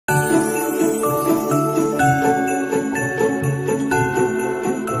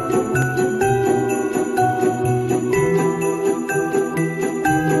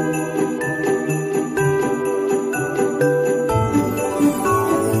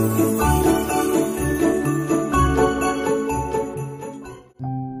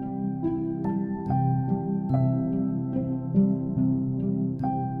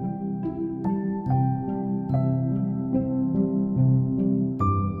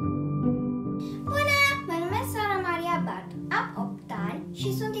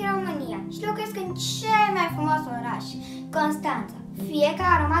oraș, Constanța, fie ca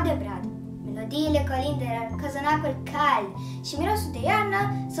aroma de brad, melodiile colindele, căzănacul cald și mirosul de iarnă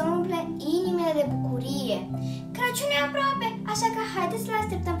să umple inimile de bucurie. Crăciunul e aproape, așa că haideți să-l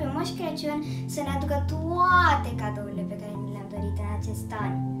așteptăm pe Moș Crăciun să ne aducă toate cadourile pe care ni le-am dorit în acest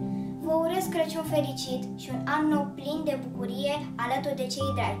an. Vă urez Crăciun fericit și un an nou plin de bucurie alături de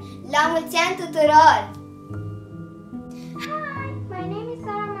cei dragi. La mulți ani tuturor! Hi, my name is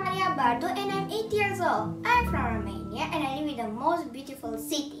Sara Bardu and I'm 8 years old. I'm from Romania and I live in the most beautiful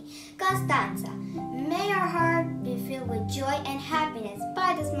city, Constanța. May your heart be filled with joy and happiness by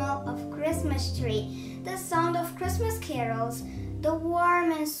the smell of Christmas tree, the sound of Christmas carols, the warm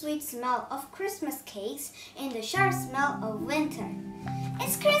and sweet smell of Christmas cakes, and the sharp smell of winter.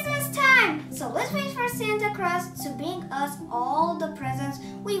 It's Christmas time, so let's wait for Santa Claus to bring us all the presents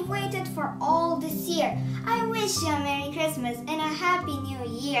we waited for all this year. I wish you a Merry Christmas and a Happy New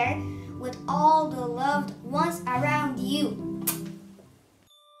Year with all the loved ones around you.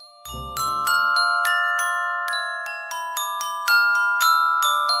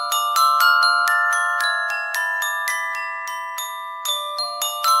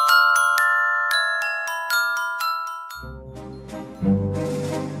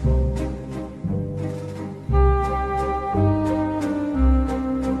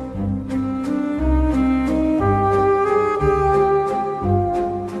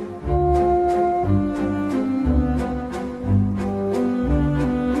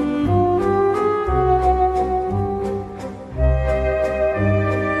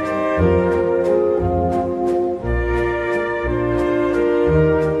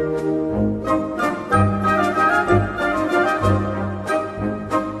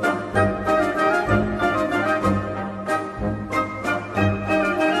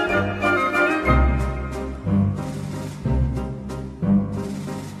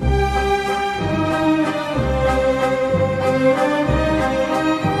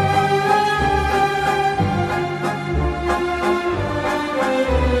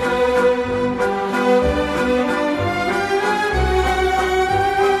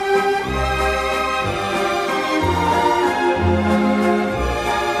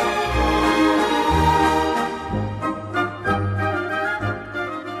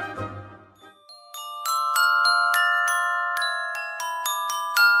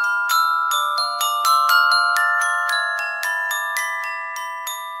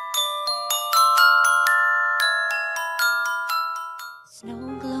 Snow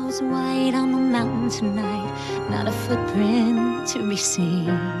glows white on the mountain tonight, not a footprint to be seen.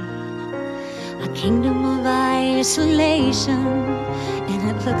 A kingdom of isolation, and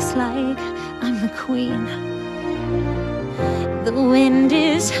it looks like I'm the queen. The wind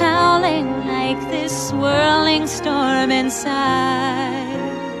is howling like this swirling storm inside.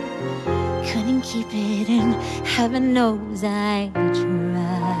 Couldn't keep it in, heaven knows I tried.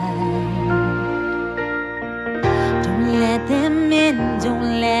 Don't let them in,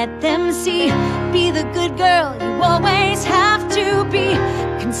 don't let them see. Be the good girl you always have to be.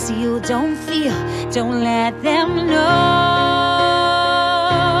 Conceal, don't feel, don't let them know.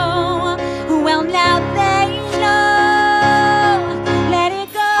 Well, now they know. Let it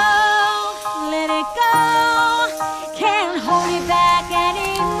go, let it go. Can't hold it back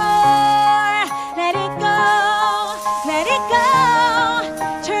anymore. Let it go, let it go.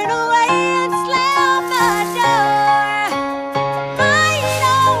 Turn away and slam the door. I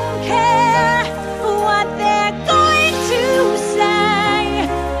don't care what they're going to say.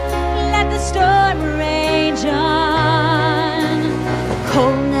 Let the storm rage on. The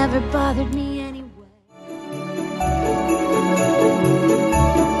cold never bothered me